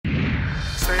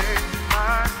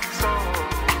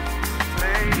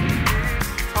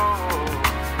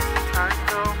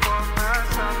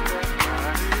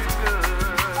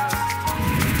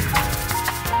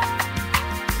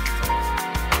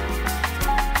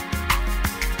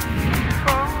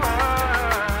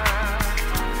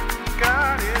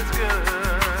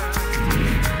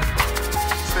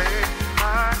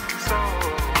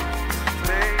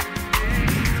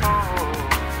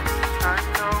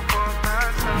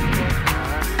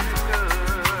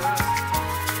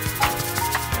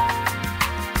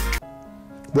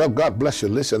Well, God bless you.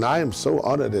 Listen, I am so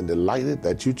honored and delighted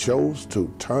that you chose to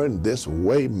turn this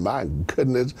way. My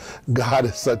goodness, God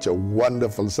is such a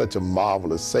wonderful, such a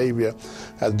marvelous Savior,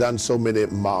 has done so many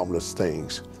marvelous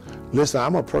things. Listen,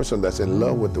 I'm a person that's in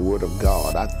love with the Word of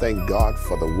God. I thank God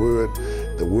for the Word.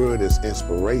 The Word is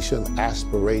inspiration,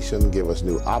 aspiration, give us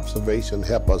new observation,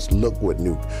 help us look with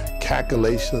new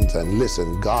calculations. And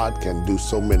listen, God can do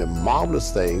so many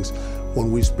marvelous things when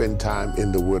we spend time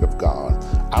in the Word of God.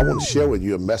 I want to share with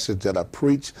you a message that I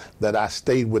preached, that I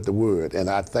stayed with the Word, and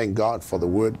I thank God for the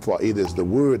Word, for it is the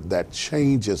Word that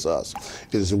changes us.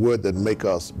 It is the Word that makes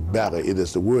us better. It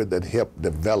is the Word that helps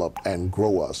develop and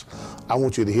grow us. I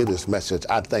want you to hear this message.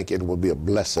 I think it will be a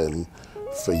blessing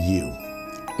for you.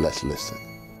 Let's listen.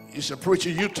 You said, preacher,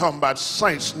 you talking about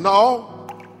saints. No,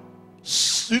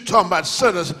 you talking about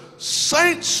sinners.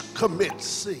 Saints commit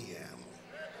sin.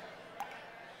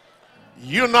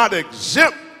 You're not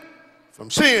exempt from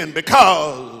sin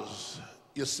because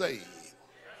you're saved.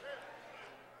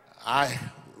 I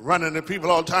run into people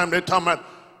all the time, they're talking about,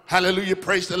 hallelujah,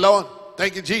 praise the Lord,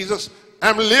 thank you, Jesus,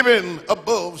 I'm living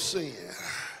above sin.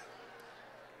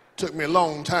 Took me a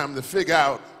long time to figure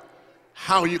out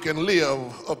how you can live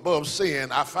above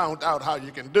sin. I found out how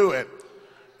you can do it.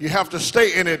 You have to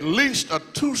stay in at least a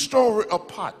 2-story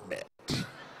apartment.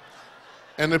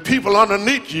 And the people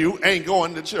underneath you ain't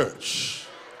going to church.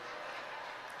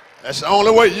 That's the only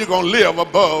way you're going to live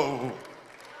above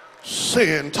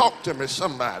sin. Talk to me,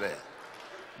 somebody.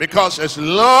 Because as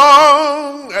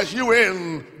long as you're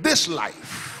in this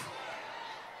life,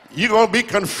 you're going to be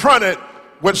confronted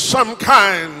with some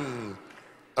kind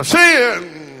of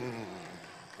sin.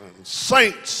 And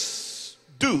saints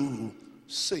do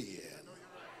sin.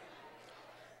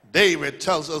 David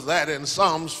tells us that in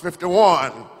Psalms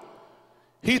 51.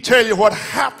 He tells you what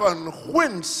happened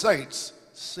when saints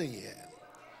sin.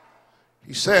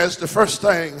 He says the first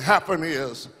thing happened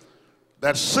is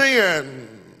that sin,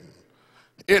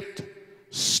 it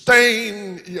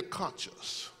stained your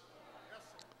conscience.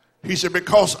 He said,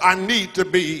 because I need to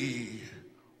be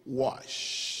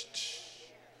washed.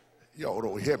 Y'all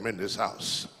don't hear me in this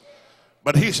house.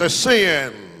 But he says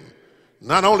sin,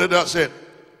 not only does it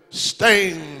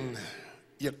stain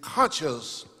your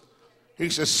conscience, he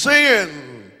says,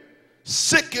 sin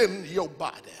sicken your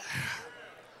body.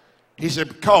 He said,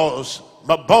 because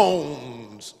my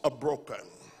bones are broken.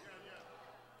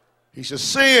 He said,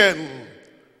 sin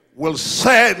will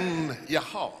sadden your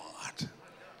heart.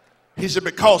 He said,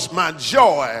 because my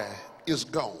joy is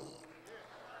gone.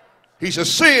 He said,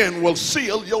 sin will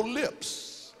seal your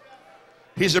lips.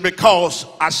 He said, because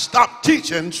I stopped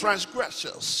teaching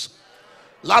transgressors.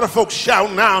 A lot of folks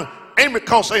shout now, ain't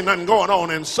because ain't nothing going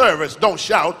on in service. Don't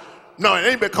shout. No, it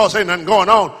ain't because ain't nothing going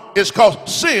on. It's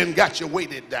because sin got you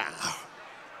weighted down.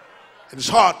 And it's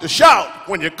hard to shout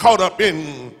when you're caught up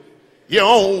in your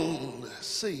own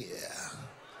sin.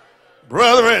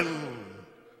 Brethren,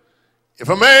 if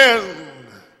a man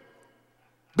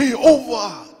be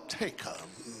overtaken,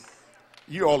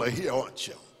 you all are here, aren't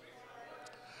you?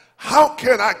 How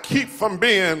can I keep from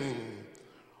being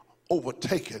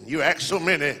overtaken? You ask so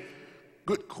many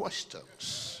good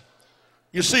questions.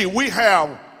 You see, we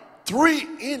have 3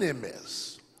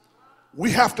 enemies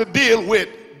we have to deal with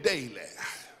daily.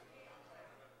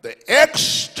 The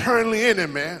external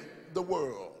enemy, the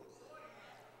world.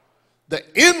 The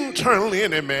internal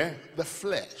enemy, the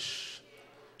flesh.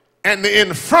 And the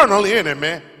infernal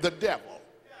enemy, the devil.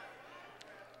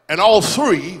 And all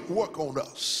 3 work on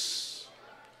us.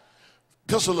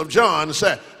 Epistle of John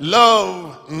said,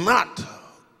 love not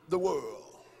the world.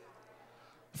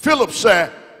 Philip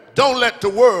said, don't let the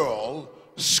world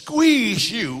squeeze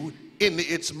you into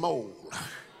its mold.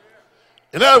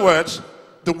 In other words,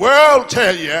 the world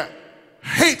tell you,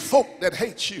 hate folk that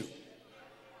hate you.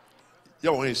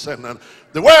 Y'all ain't saying nothing.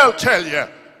 The world tell you,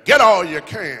 get all you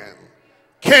can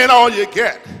all you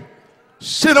get,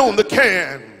 sit on the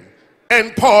can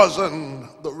and poison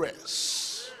the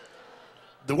rest.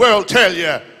 The world tell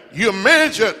you, you're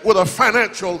measured with a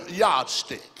financial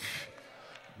yardstick.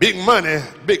 Big money,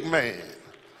 big man.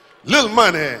 Little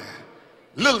money,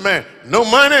 little man. No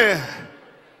money,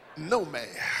 no man.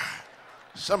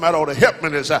 Somebody ought to help me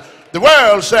this. The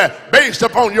world said, based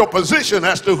upon your position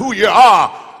as to who you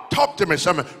are, talk to me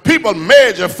something. People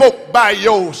measure folk by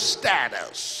your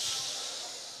status.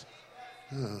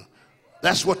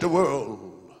 That's what the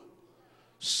world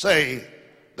say.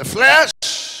 The flesh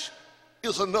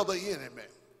is another enemy.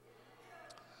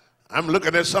 I'm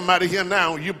looking at somebody here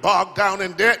now, you bogged down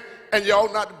in debt and you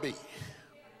ought not to be.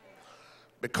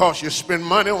 Because you spend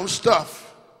money on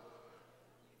stuff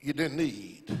you didn't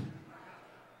need.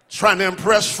 Trying to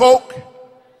impress folk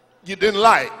you didn't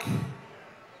like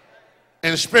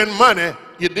and spend money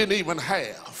you didn't even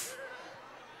have.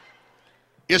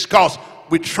 It's because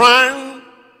we're trying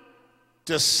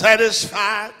to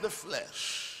satisfy the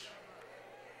flesh.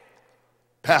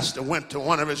 Pastor went to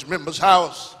one of his members'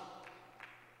 house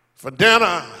for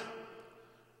dinner,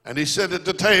 and he said at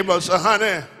the table, "So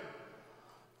honey,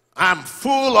 I'm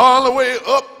full all the way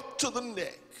up to the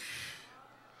neck."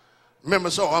 Remember,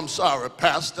 so I'm sorry,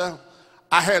 Pastor.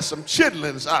 I had some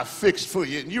chitlins I fixed for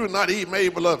you, and you're not even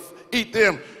able to eat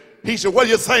them. He said, "What do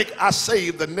you think I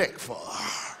saved the neck for?"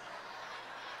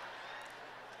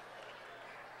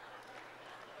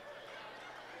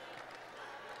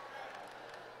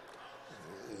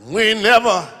 We ain't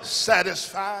never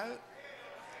satisfied.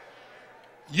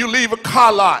 You leave a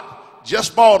car lot,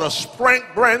 just bought a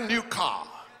brand new car,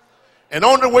 and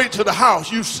on the way to the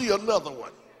house, you see another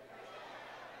one.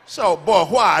 So, boy,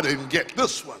 why I didn't get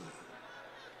this one?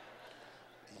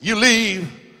 You leave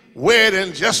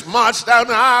wedding, just marched down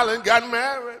the aisle and got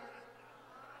married.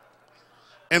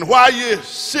 And while you're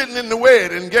sitting in the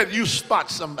wedding, you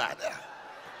spot somebody.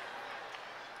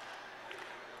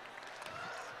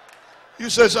 You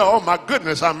say, "Oh my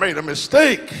goodness, I made a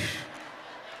mistake.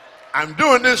 I'm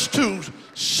doing this too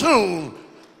soon."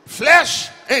 Flesh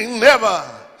ain't never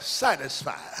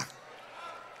satisfied.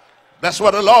 That's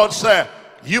what the Lord said.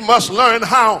 You must learn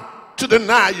how to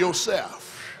deny yourself.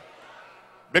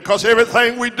 Because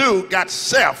everything we do got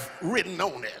self written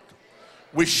on it.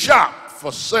 We shop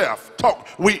for self.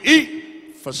 We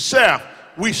eat for self.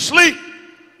 We sleep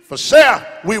for self.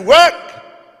 We work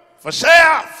for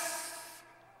self.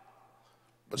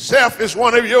 But self is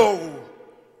one of your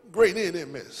great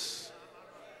enemies.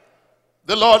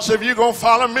 The Lord said, if you're going to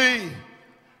follow me,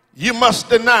 you must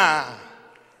deny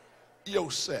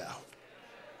yourself.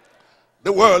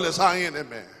 The world is our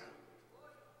enemy.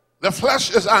 The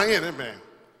flesh is our enemy.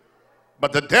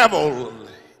 But the devil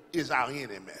is our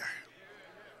enemy.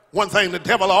 One thing the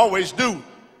devil always do,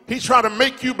 he try to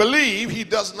make you believe he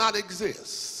does not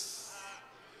exist.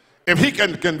 If he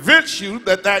can convince you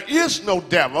that there is no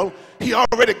devil, he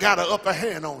already got an upper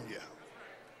hand on you.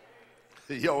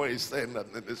 He always saying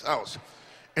nothing in this house.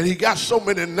 And he got so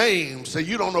many names that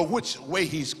you don't know which way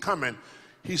he's coming.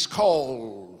 He's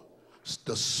called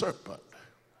the serpent.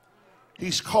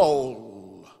 He's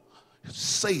called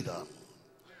Satan.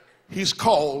 He's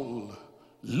called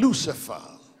Lucifer.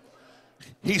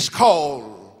 He's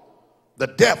called the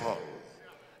devil.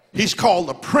 He's called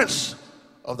the prince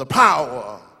of the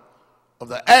power of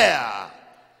the air.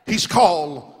 He's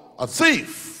called a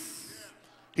thief.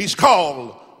 He's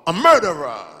called a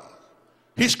murderer.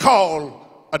 He's called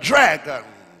a dragon.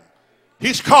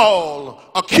 He's called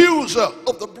accuser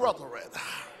of the brethren.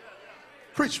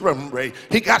 Preach from Ray.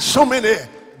 He got so many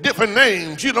different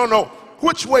names. You don't know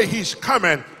which way he's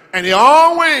coming, and he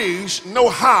always know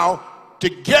how to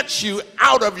get you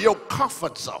out of your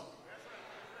comfort zone.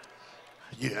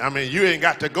 Yeah, I mean, you ain't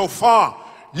got to go far.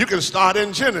 You can start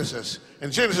in Genesis. In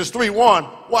Genesis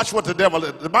 3:1, watch what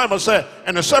the Bible said.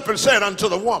 And the serpent said unto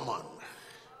the woman.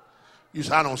 You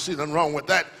say, I don't see nothing wrong with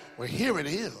that. Well, here it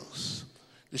is.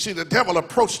 You see, the devil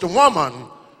approached the woman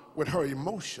with her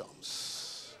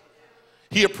emotions.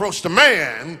 He approached the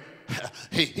man.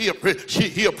 He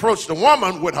approached the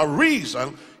woman with her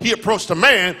reason. He approached the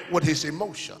man with his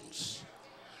emotions.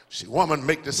 See, woman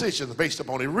make decisions based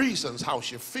upon the reasons, how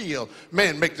she feel.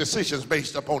 Man make decisions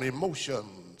based upon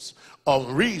emotions.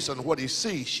 On reason, what he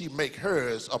sees, she make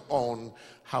hers upon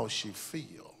how she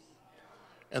feel.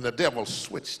 And the devil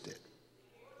switched it.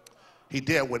 He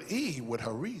dealt with Eve with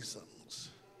her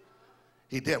reasons.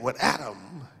 He dealt with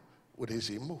Adam with his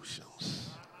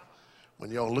emotions.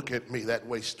 When y'all look at me that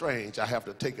way strange, I have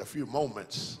to take a few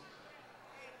moments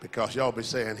because y'all be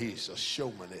saying he's a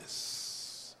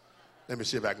showmanist. Let me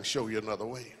see if I can show you another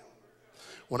way.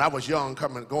 When I was young,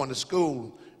 going to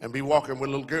school and be walking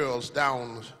with little girls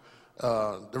down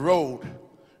the road,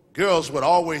 girls would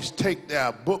always take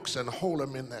their books and hold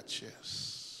them in their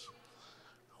chest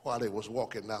while they was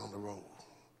walking down the road.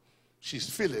 She's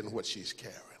feeling what she's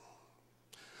carrying.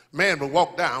 Man would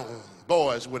walk down,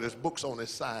 boys with his books on his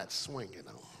side swinging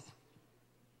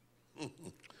on.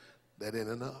 That ain't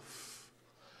enough.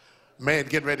 Man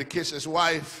get ready to kiss his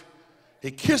wife. He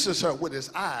kisses her with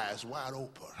his eyes wide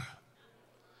open.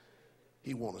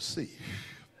 He want to see.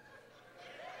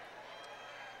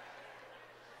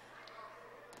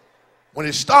 When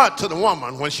he start to the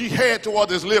woman, when she head toward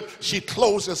his lip, she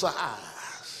closes her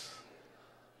eyes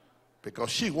because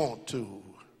she want to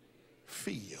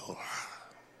feel.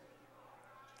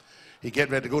 He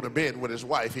get ready to go to bed with his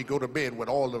wife. He go to bed with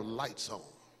all the lights on.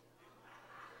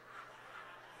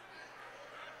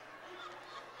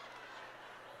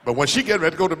 But when she get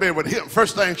ready to go to bed with him,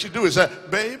 first thing she do is say,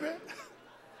 baby,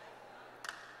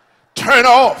 turn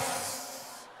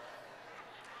off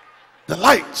the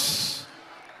lights.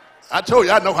 I told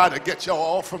you I know how to get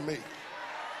y'all off from me.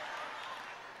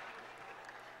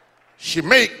 She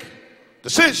make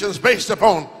decisions based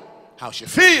upon how she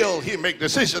feel. He make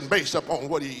decisions based upon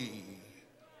what he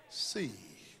see.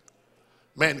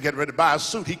 Man get ready to buy a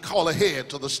suit. He call ahead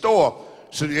to the store.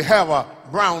 So you have a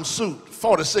brown suit,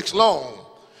 46 long.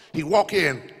 He walk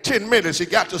in, 10 minutes, he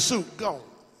got the suit gone.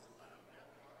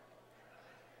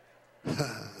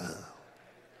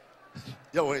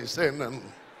 Yo ain't saying nothing.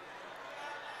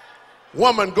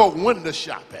 Woman go window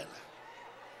shopping.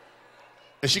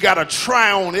 And she got to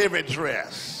try on every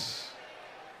dress.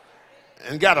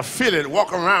 And got to fit it,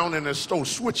 walk around in the store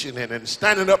switching it and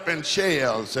standing up in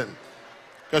chairs. And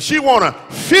because she want to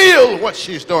feel what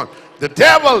she's doing. The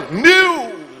devil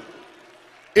knew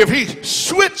if he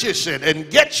switches it and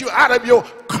gets you out of your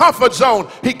comfort zone,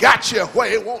 he got you where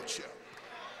he wants you.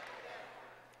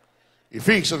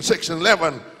 Ephesians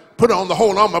 6:11, put on the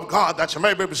whole armor of God that you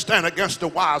may be able to stand against the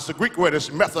wiles. The Greek word is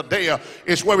methodeia.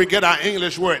 It's where we get our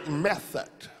English word method,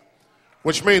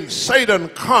 which means Satan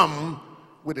come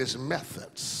with his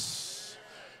methods.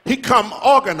 He come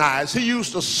organized. He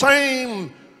used the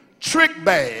same trick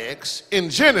bags in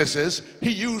Genesis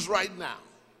he used right now.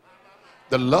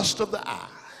 The lust of the eye,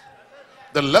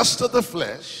 the lust of the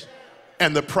flesh,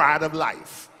 and the pride of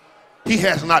life. He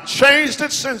has not changed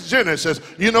it since Genesis.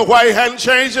 You know why he hadn't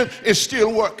changed it? It's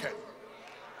still working.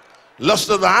 Lust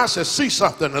of the eye says see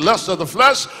something. The lust of the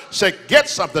flesh said get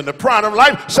something. The pride of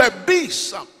life said be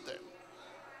something.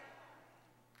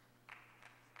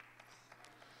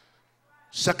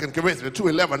 2 Corinthians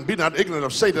 2:11, be not ignorant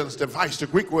of Satan's device. The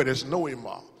Greek word is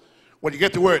noema. Where you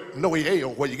get the word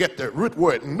noeo, where you get the root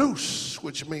word nous,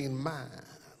 which means mind.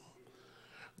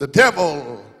 The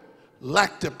devil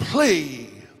like to play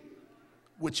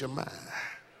with your mind.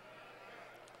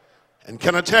 And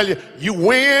can I tell you, you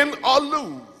win or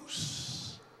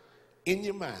lose in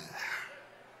your mind.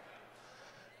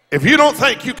 If you don't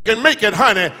think you can make it,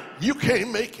 honey, you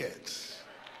can't make it.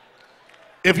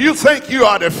 If you think you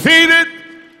are defeated,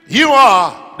 you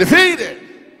are defeated.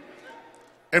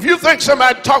 If you think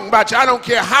somebody talking about you, I don't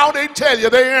care how they tell you,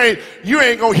 you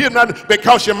ain't gonna hear nothing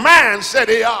because your mind said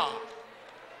they are.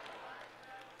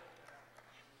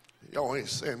 Y'all ain't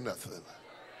saying nothing.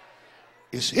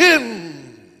 It's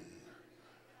in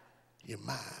your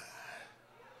mind.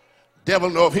 Devil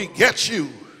know if he gets you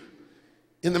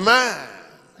in the mind,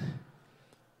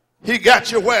 he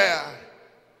got you where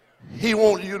he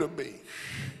wants you to be.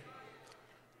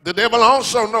 The devil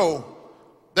also know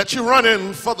that you're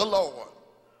running for the Lord.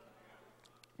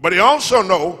 But he also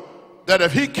know that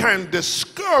if he can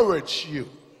discourage you,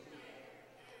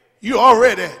 you're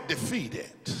already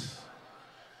defeated.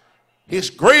 His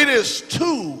greatest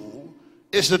tool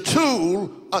is the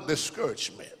tool of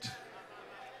discouragement.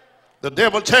 The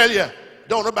devil tell you,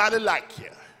 don't nobody like you.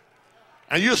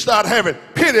 And you start having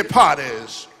pity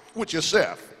parties with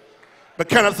yourself. But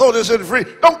can I throw this in free?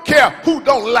 Don't care who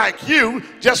don't like you,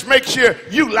 just make sure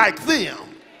you like them.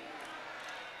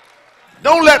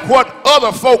 Don't let what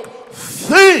other folk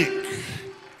think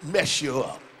mess you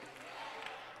up.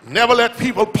 Never let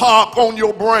people park on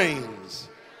your brains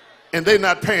and they're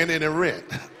not paying any rent.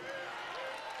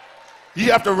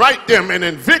 You have to write them an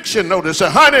eviction notice. Say,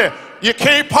 honey, you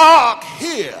can't park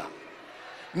here.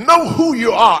 Know who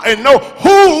you are and know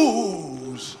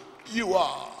whose you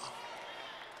are.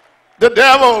 The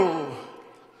devil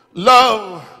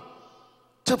loves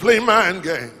to play mind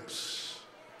games.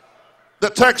 The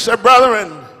text said,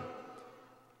 brethren,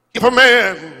 if a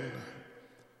man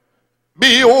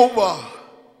be overtaken.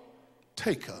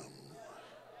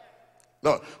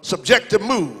 No, subjective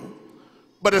mood,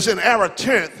 but it's in aorist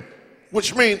tense,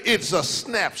 which means it's a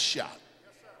snapshot.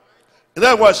 In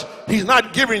other words, he's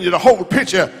not giving you the whole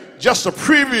picture, just a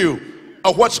preview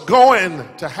of what's going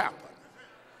to happen.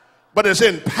 But it's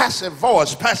in passive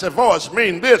voice. Passive voice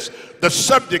means this: the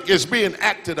subject is being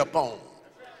acted upon.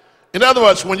 In other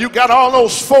words, when you got all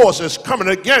those forces coming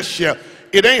against you,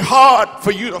 it ain't hard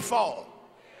for you to fall.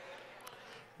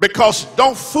 Because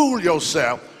don't fool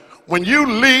yourself. When you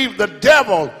leave the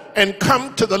devil and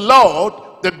come to the Lord,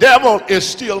 the devil is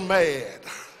still mad.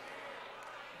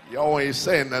 Y'all ain't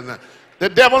saying nothing. The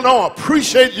devil don't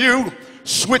appreciate you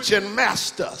switching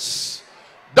masters.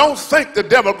 Don't think the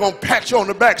devil gonna pat you on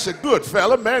the back and say, good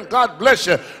fella, man, God bless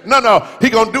you. No, he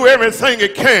gonna do everything he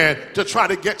can to try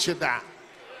to get you down.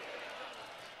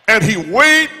 And he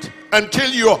wait until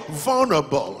you're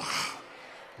vulnerable.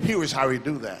 Here is how he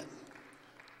do that.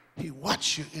 He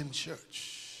watch you in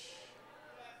church.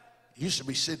 used to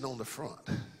be sitting on the front.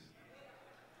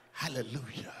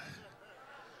 Hallelujah.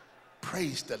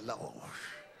 Praise the Lord.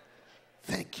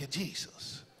 Thank you,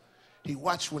 Jesus. He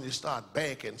watched when you start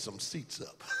backing some seats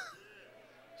up.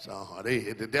 So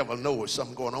the devil knows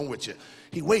something going on with you.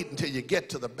 He wait until you get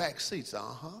to the back seats.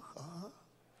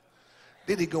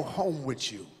 Then he go home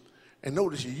with you. And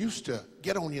notice you used to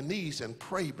get on your knees and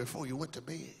pray before you went to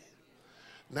bed.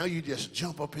 Now you just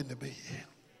jump up in the bed.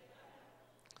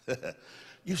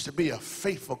 Used to be a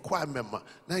faithful choir member.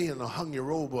 Now you hung your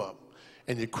robe up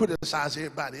and you criticize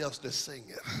everybody else that's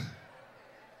singing.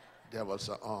 Devil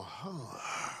said,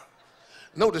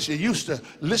 Notice you used to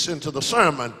listen to the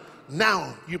sermon.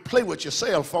 Now you play with your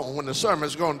cell phone when the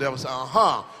sermon's going. Devil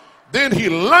said, Then he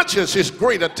launches his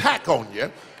great attack on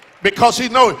you because he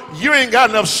knows you ain't got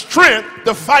enough strength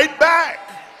to fight back.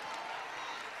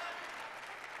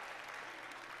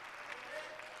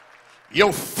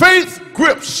 Your faith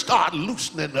grips start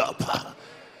loosening up.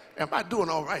 Am I doing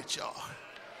all right, y'all?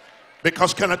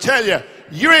 Because can I tell you,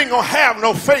 you ain't gonna have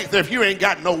no faith if you ain't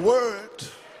got no word.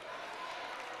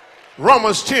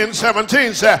 Romans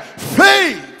 10:17 says,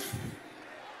 faith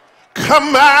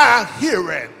come by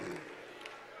hearing,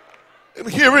 and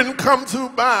hearing come through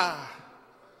by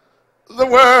the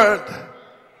word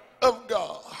of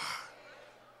God.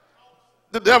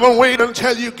 The devil wait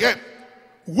until you get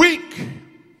weak,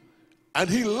 and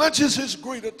he launches his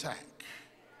great attack.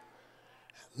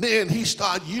 Then he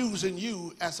starts using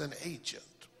you as an agent.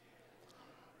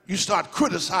 You start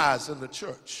criticizing the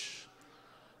church.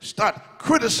 Start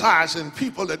criticizing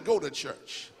people that go to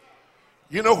church.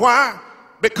 You know why?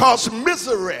 Because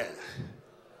misery,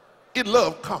 it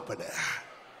loves company.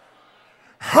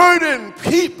 Hurting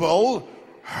people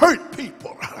hurt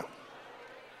people.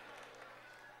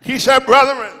 He said,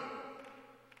 brethren,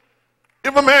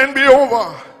 if a man be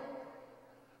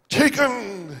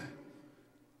overtaken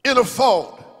in a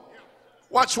fault,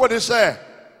 watch what it said.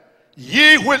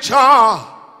 Ye which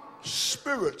are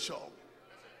spiritual.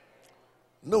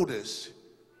 Notice,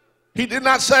 he did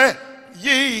not say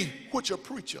ye which are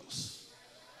preachers.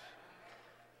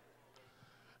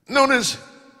 Notice,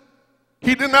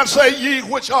 he did not say ye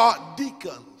which are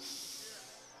deacons.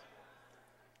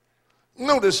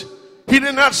 Notice, he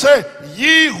did not say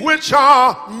ye which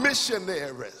are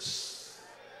missionaries.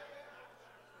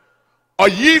 Or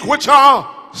ye which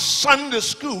are Sunday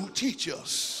school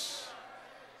teachers.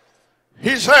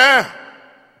 He said,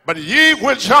 but ye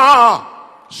which are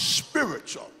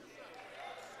spiritual.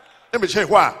 Let me tell you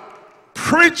why.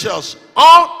 Preachers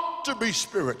ought to be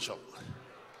spiritual,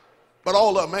 but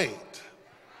all of them ain't.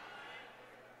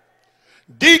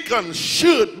 Deacons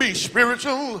should be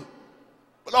spiritual,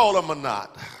 but all of them are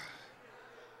not.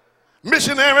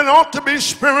 Missionaries ought to be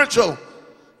spiritual,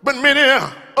 but many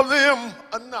of them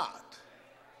are not.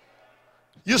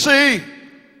 You see,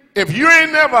 if you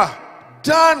ain't never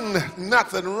done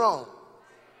nothing wrong,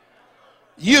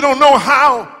 you don't know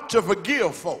how to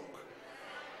forgive folk.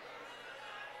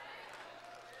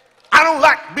 I don't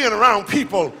like being around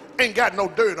people ain't got no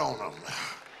dirt on them.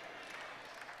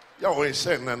 Y'all ain't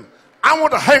saying nothing. I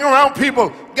want to hang around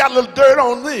people got a little dirt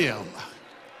on them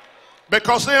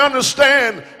because they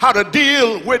understand how to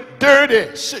deal with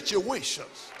dirty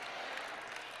situations.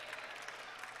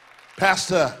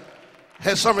 Pastor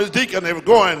had some of his deacons, they were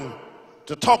going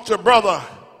to talk to a brother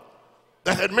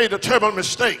that had made a terrible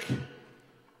mistake.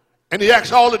 And he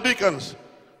asked all the deacons,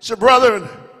 said, brethren,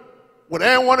 would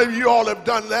any one of you all have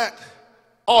done that?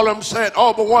 All of them said,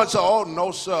 all but one said, oh,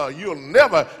 no, sir, you'll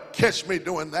never catch me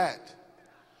doing that.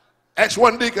 Asked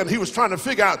one deacon, he was trying to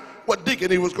figure out what deacon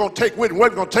he was going to take with him,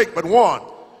 wasn't going to take but one.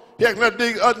 He asked another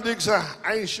deacon, said,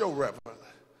 I ain't sure, Reverend.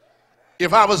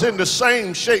 If I was in the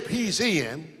same shape he's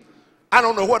in, I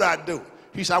don't know what I'd do.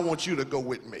 He said, I want you to go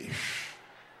with me.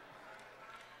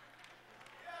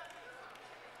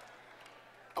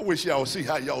 I wish y'all would see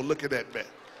how y'all looking at me.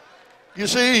 You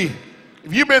see,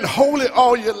 if you've been holy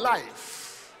all your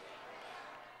life,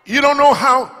 you don't know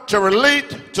how to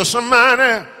relate to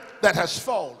somebody that has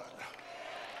fallen.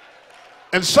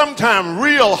 And sometimes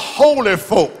real holy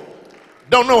folk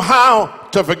don't know how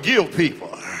to forgive people.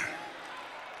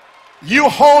 You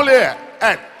holy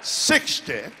at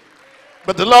 60,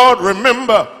 but the Lord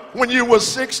remember when you were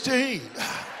 16.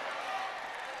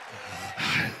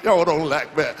 Y'all don't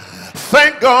like that.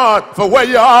 Thank God for where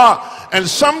you are. And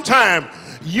sometimes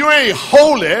you ain't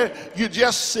holy, you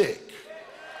just sick.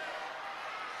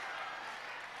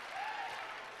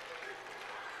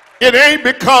 It ain't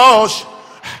because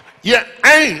you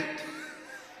ain't.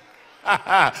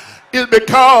 It's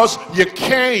because you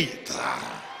can't.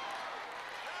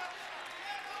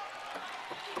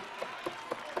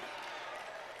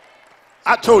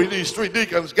 I told you these three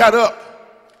deacons got up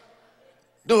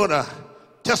doing a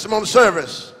testimony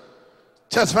service,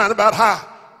 testifying about how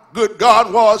good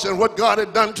God was and what God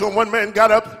had done to him. One man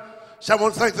got up, said, I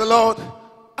want to thank the Lord,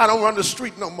 I don't run the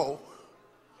street no more.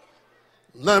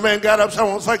 Another man got up, said, I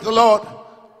want to thank the Lord,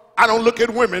 I don't look at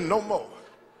women no more.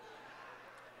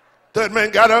 Third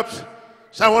man got up,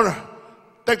 said, I want to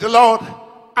thank the Lord,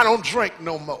 I don't drink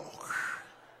no more.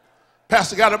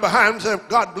 Pastor got up behind him and said,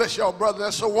 God bless y'all, brother,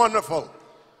 that's so wonderful.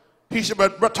 He said,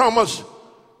 but Thomas,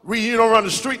 you don't run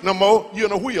the street no more, you're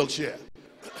in a wheelchair.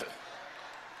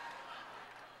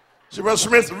 See, Brother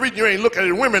Smith, the reason you ain't looking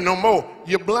at women no more,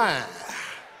 you're blind.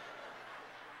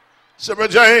 See,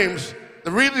 Brother James,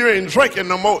 the reason you ain't drinking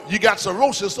no more, you got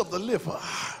cirrhosis of the liver.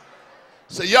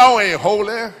 See, y'all ain't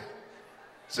holy.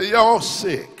 See, y'all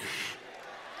sick.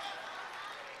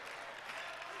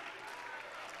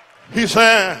 He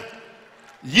said,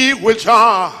 ye which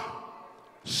are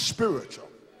spiritual.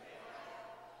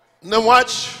 Now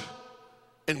watch,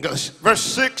 in verse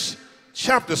 6,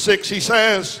 chapter 6, he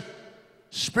says,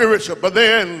 spiritual, but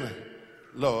then,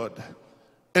 Lord,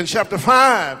 in chapter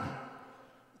 5,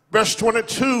 verse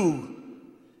 22,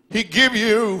 he give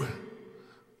you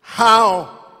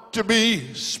how to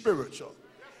be spiritual.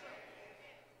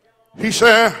 He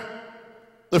said,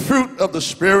 the fruit of the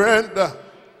Spirit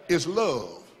is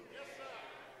love.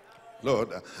 Lord,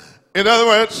 in other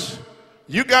words,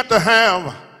 you got to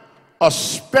have a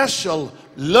special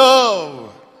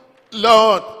love,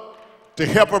 Lord, to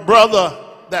help a brother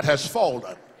that has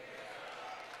fallen.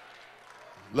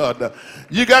 Lord,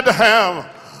 you got to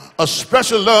have a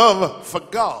special love for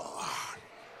God,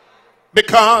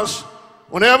 because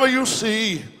whenever you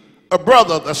see a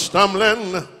brother that's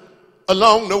stumbling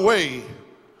along the way,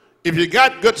 if you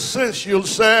got good sense, you'll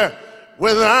say,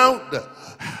 without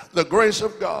the grace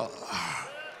of God,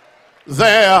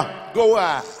 there go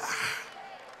I.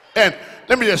 And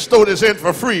let me just throw this in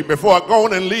for free before I go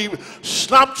on and leave.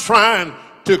 Stop trying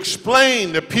to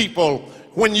explain to people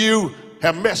when you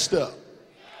have messed up.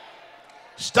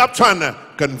 Stop trying to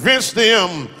convince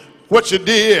them what you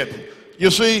did.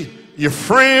 You see, your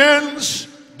friends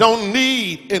don't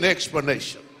need an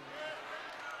explanation,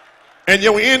 and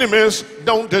your enemies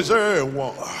don't deserve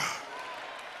one.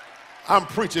 I'm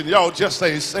preaching, y'all just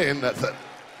ain't saying nothing.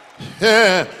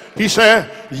 Yeah, he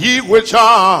said, ye which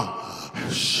are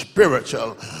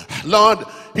spiritual. Lord,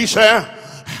 he said,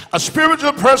 a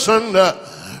spiritual person,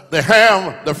 they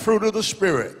have the fruit of the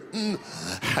Spirit.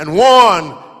 And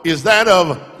one is that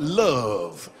of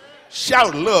love.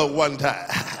 Shout love one time.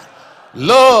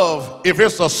 Love, if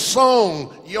it's a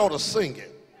song, you ought to sing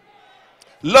it.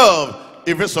 Love,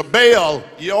 if it's a bell,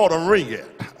 you ought to ring it.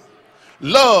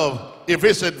 Love, if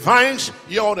it's advice,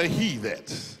 you ought to heed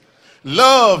it.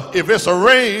 Love, if it's a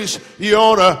race, you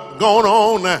ought to go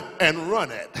on and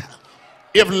run it.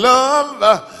 If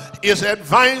love is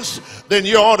advice, then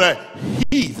you ought to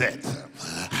heed it.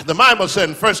 The Bible said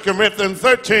in 1 Corinthians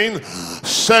 13,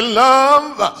 said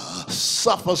love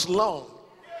suffers long.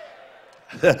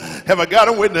 Have I got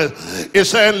a witness? It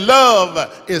said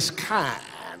love is kind.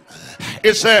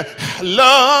 It said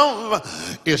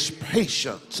love is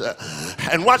patient.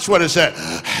 And watch what it said.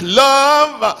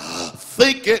 Love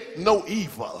thinketh no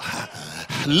evil.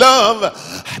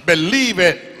 Love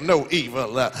believeth no evil.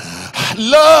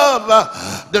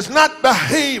 Love does not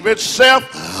behave itself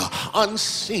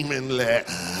unseemingly.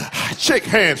 Shake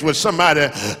hands with somebody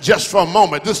just for a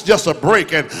moment. This is just a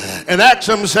break, and ask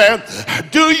them, say,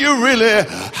 do you really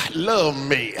love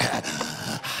me?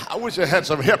 I wish I had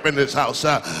some help in this house.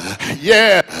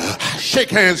 Yeah, shake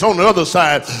hands on the other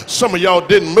side. Some of y'all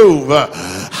didn't move.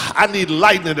 I need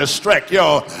lightning to strike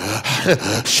y'all.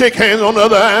 Shake hands on the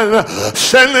other hand.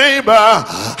 Say, neighbor,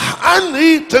 I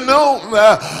need to know,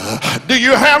 do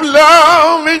you have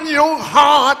love in your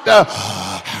heart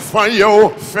for your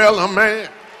fellow man?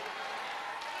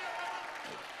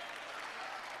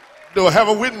 Do I have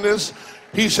a witness?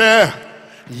 He said,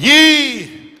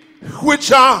 ye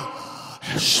which are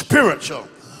spiritual.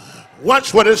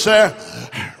 Watch what it said.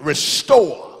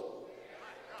 Restore.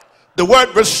 The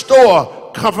word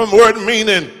restore comes from the word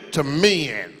meaning to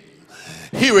mend.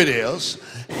 Here it is.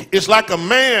 It's like a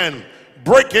man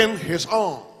breaking his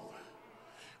arm.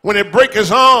 When he break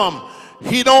his arm,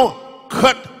 he don't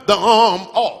cut the arm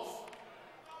off.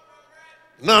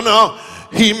 No,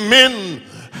 he mend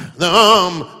the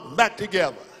arm back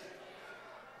together.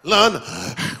 Learn,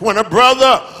 when a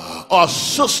brother or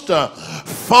sister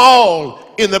fall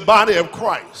in the body of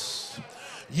Christ,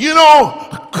 you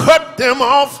don't cut them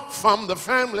off from the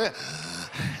family.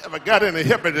 Have I got any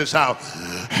help in this house?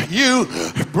 You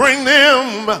bring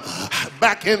them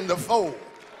back in the fold.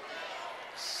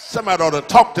 Somebody ought to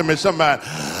talk to me, somebody.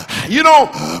 You don't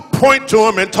point to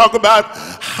them and talk about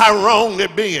how wrong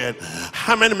they've been,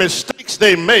 how many mistakes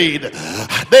they made.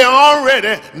 They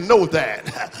already know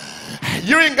that.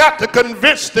 You ain't got to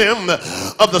convince them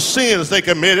of the sins they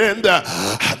committed.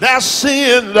 Their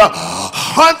sin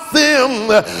haunt them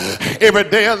every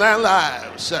day of their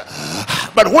lives.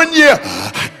 But when you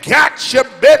got your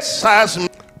bedside...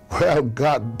 Well,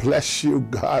 God bless you.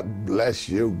 God bless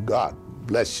you. God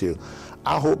bless you.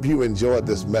 I hope you enjoyed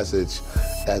this message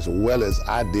as well as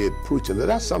I did preaching.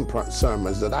 There's some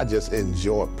sermons that I just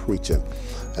enjoy preaching.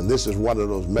 And this is one of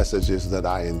those messages that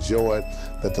I enjoyed,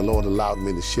 that the Lord allowed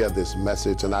me to share this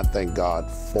message, and I thank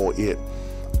God for it.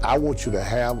 I want you to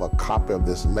have a copy of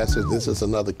this message. This is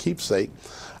another keepsake.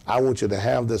 I want you to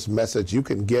have this message. You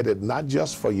can get it not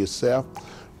just for yourself,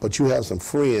 but you have some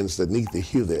friends that need to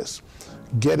hear this.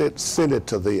 Get it, send it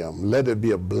to them. Let it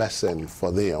be a blessing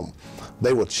for them.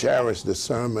 They will cherish the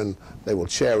sermon. They will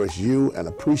cherish you and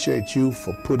appreciate you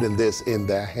for putting this in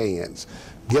their hands.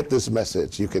 Get this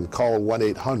message. You can call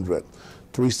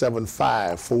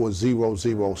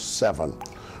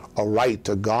 1-800-375-4007 or write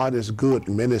to God is Good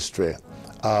Ministry,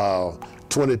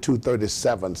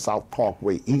 2237 South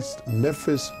Parkway, East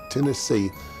Memphis, Tennessee,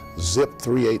 zip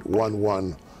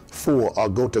 38114, or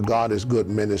go to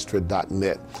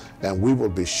godisgoodministry.net, and we will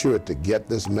be sure to get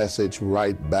this message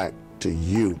right back to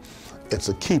you. It's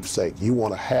a keepsake. You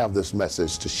want to have this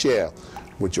message to share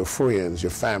with your friends, your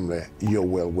family, your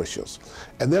well-wishers.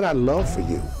 And then I'd love for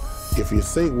you, if you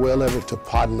think well of it, to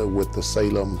partner with the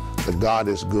Salem, the God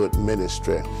is Good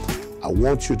Ministry. I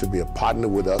want you to be a partner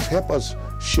with us. Help us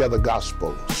share the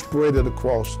gospel, spread it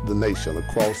across the nation,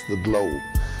 across the globe.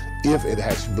 If it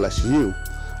has blessed you,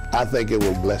 I think it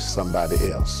will bless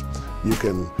somebody else. You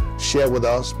can share with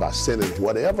us by sending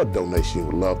whatever donation you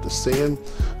would love to send,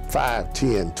 $5,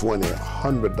 $10, $20,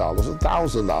 $100,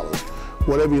 $1,000,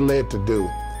 whatever you're led to do.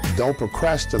 Don't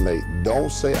procrastinate. Don't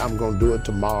say, I'm going to do it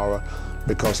tomorrow,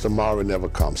 because tomorrow never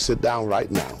comes. Sit down right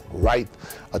now. Write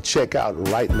a check out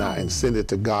right now and send it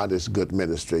to God is Good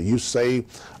Ministry. You say,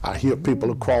 I hear people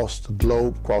across the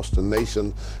globe, across the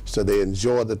nation, so they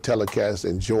enjoy the telecast,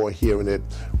 enjoy hearing it.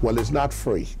 Well, it's not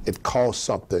free. It costs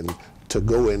something to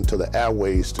go into the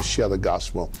airways to share the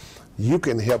gospel. You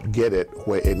can help get it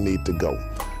where it needs to go.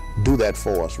 Do that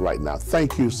for us right now.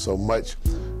 Thank you so much.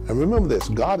 And remember this,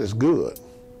 God is good.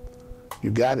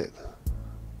 You got it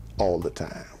all the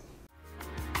time.